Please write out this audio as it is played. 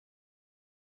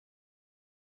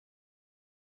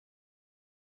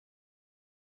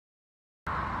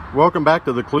Welcome back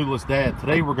to the Clueless Dad.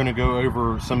 Today we're going to go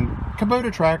over some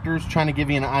Kubota tractors, trying to give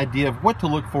you an idea of what to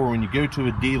look for when you go to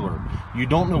a dealer. You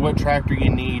don't know what tractor you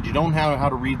need, you don't know how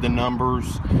to read the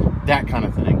numbers, that kind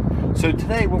of thing. So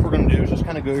today what we're going to do is just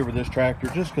kind of go over this tractor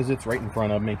just because it's right in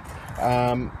front of me.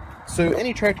 So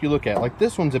any tractor you look at, like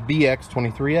this one's a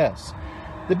BX23S.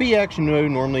 The BX, you know,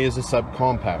 normally is a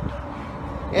subcompact.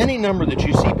 Any number that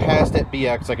you see past that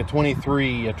BX, like a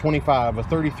 23, a 25, a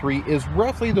 33, is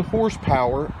roughly the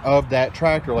horsepower of that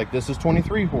tractor. Like this is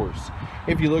 23 horse.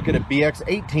 If you look at a BX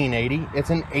 1880, it's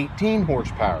an 18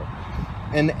 horsepower.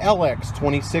 An LX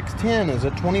 2610 is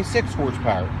a 26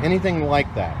 horsepower, anything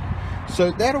like that.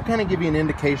 So that'll kind of give you an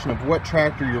indication of what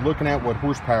tractor you're looking at, what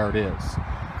horsepower it is.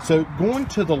 So going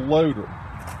to the loader,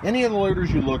 any of the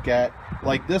loaders you look at,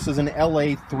 like this is an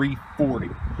LA 340.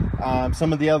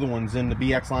 Some of the other ones in the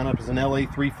BX lineup is an LA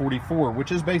 344,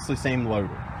 which is basically same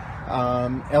loader.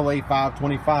 LA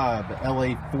 525,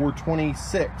 LA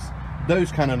 426,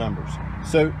 those kind of numbers.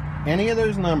 So any of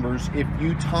those numbers, if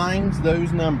you times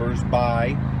those numbers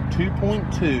by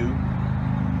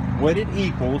 2.2, what it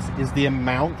equals is the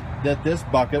amount that this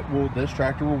this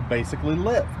tractor will basically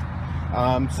lift.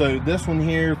 So this one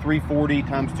here, 340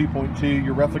 times 2.2,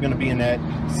 you're roughly going to be in that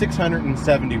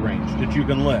 670 range that you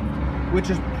can lift, which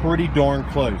is pretty darn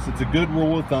close. It's a good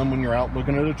rule of thumb when you're out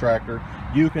looking at a tractor.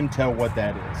 You can tell what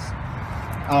that is.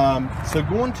 So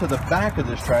going to the back of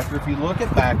this tractor, if you look at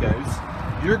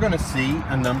backhoes, you're going to see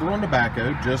a number on the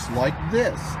backhoe just like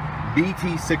this.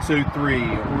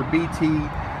 BT603 or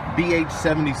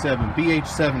BH77,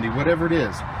 BH70, whatever it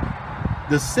is.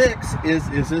 The 6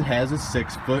 is it has a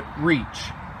 6-foot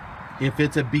reach. If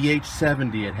it's a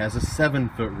BH70, it has a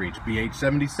 7-foot reach.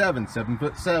 BH77,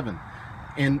 7'7",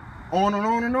 and on and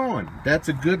on and on. That's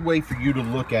a good way for you to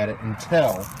look at it and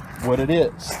tell what it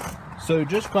is. So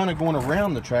just kind of going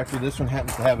around the tractor, this one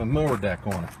happens to have a mower deck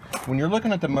on it. When you're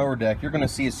looking at the mower deck, you're going to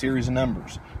see a series of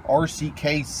numbers.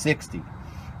 RCK 60.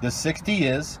 The 60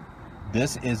 is,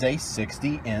 this is a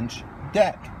 60-inch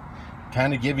deck.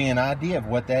 Kind of give you an idea of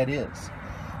what that is.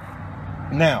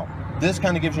 Now, this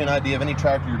kind of gives you an idea of any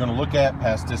tractor you're going to look at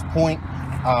past this point,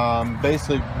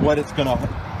 basically what it's going to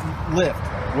lift,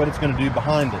 what it's going to do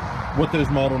behind it, what those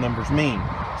model numbers mean.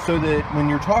 So that when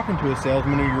you're talking to a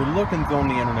salesman or you're looking on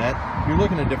the internet, you're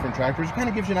looking at different tractors, it kind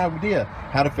of gives you an idea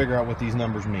how to figure out what these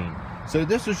numbers mean. So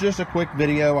this is just a quick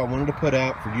video I wanted to put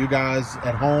out for you guys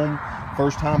at home,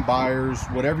 first-time buyers,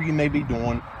 whatever you may be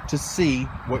doing, to see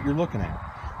what you're looking at.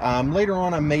 Later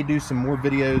on I may do some more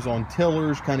videos on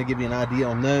tillers, kind of give you an idea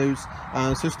on those.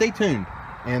 So stay tuned,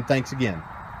 and thanks again.